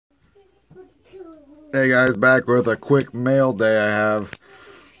Hey guys, back with a quick mail day. I have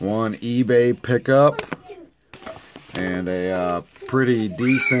one eBay pickup and a pretty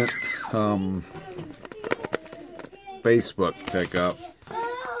decent Facebook pickup.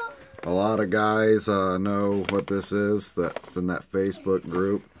 A lot of guys know what this is that's in that Facebook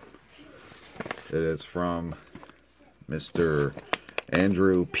group. It is from Mr.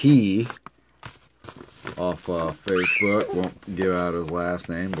 Andrew P. off Facebook. Won't give out his last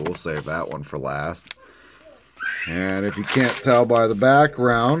name, but we'll save that one for last. And if you can't tell by the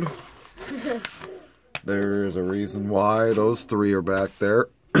background, there's a reason why those three are back there.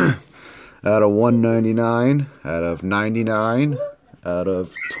 Out of 199, out of 99, out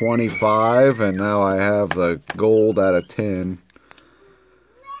of 25, and now I have the gold out of 10,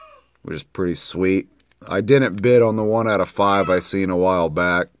 which is pretty sweet. I didn't bid on the 1 out of 5 I seen a while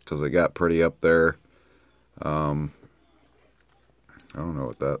back because it got pretty up there. I don't know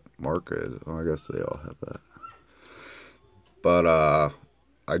what that mark is. Oh, I guess they all have that. But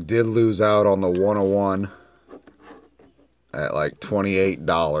I did lose out on the 101 at like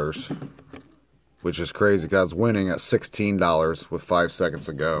 $28, which is crazy because I was winning at $16 with 5 seconds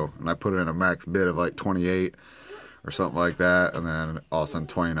to go, and I put in a max bid of like 28 or something like that, and then all of a sudden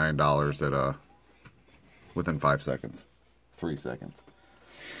 $29 at within 5 seconds, 3 seconds.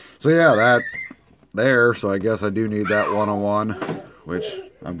 So yeah, that's there. So I guess I do need that 101, which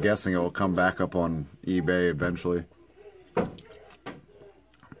I'm guessing it will come back up on eBay eventually.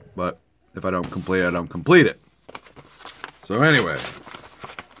 But if I don't complete it, I don't complete it. So anyway,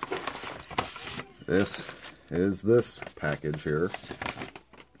 this is this package here.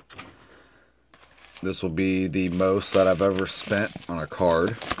 This will be the most that I've ever spent on a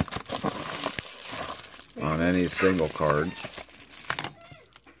card, on any single card.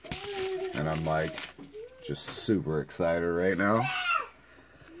 And I'm like just super excited right now.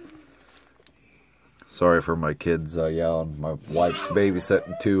 Sorry for my kids yelling. My wife's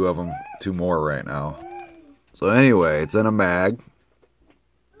babysitting two more right now. So anyway, it's in a mag,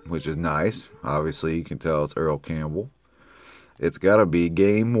 which is nice. Obviously, you can tell it's Earl Campbell. It's got to be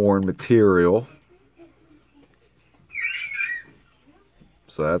game-worn material.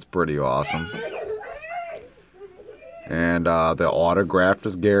 So that's pretty awesome. And the autograph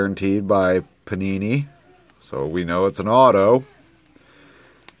is guaranteed by Panini. So we know it's an auto.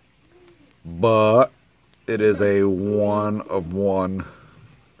 But it is a 1/1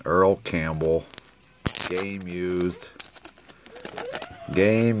 Earl Campbell. Game used.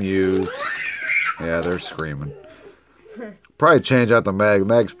 Game used. Yeah, they're screaming. Probably change out the mag. The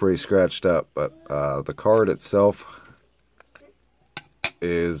mag's pretty scratched up, but the card itself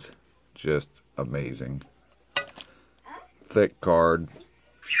is just amazing. Thick card.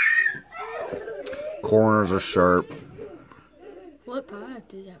 Corners are sharp. What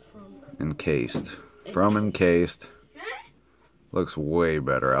product is that from? Encased. From Encased. Looks way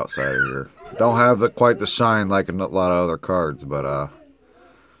better outside of here. Don't have quite the shine like a lot of other cards, but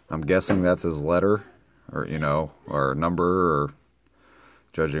I'm guessing that's his letter, or or number, or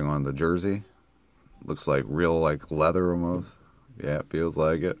judging on the jersey. Looks like real leather almost. Yeah, it feels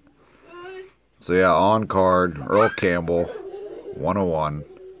like it. So yeah, on card, Earl Campbell, 101.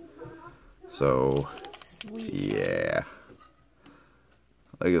 So yeah.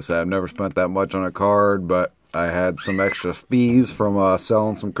 Like I said, I've never spent that much on a card, but I had some extra fees from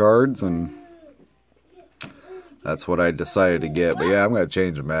selling some cards, and that's what I decided to get. But yeah, I'm going to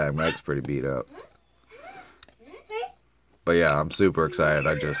change the mag. Mag's pretty beat up. But yeah, I'm super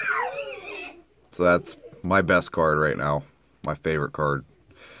excited. So that's my best card right now. My favorite card,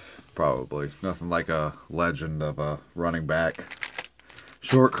 probably. Nothing like a legend of a running back.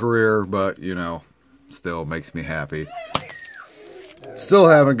 Short career, but, still makes me happy. Still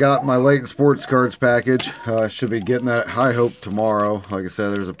haven't got my Layton Sports Cards package. Should be getting that, I hope, tomorrow. Like I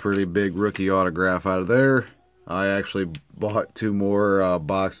said, there's a pretty big rookie autograph out of there. I actually bought 2 more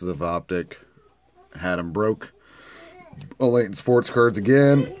boxes of Optic. Had them broke. A Layton Sports Cards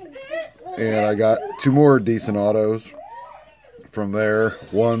again. And I got 2 more decent autos from there.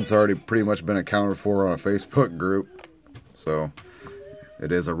 One's already pretty much been accounted for on a Facebook group. So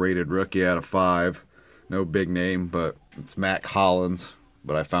it is a rated rookie out of 5. No big name, but it's Matt Collins.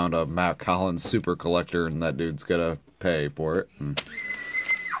 But I found a Matt Collins super collector, and that dude's gonna pay for it. And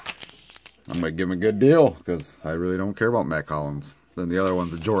I'm gonna give him a good deal because I really don't care about Matt Collins. Then the other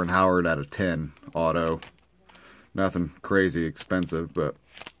one's a Jordan Howard out of 10 auto. Nothing crazy expensive, but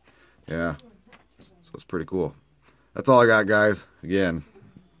yeah. So it's pretty cool. That's all I got, guys. Again,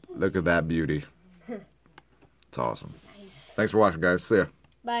 look at that beauty. It's awesome. Thanks for watching, guys. See ya.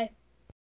 Bye.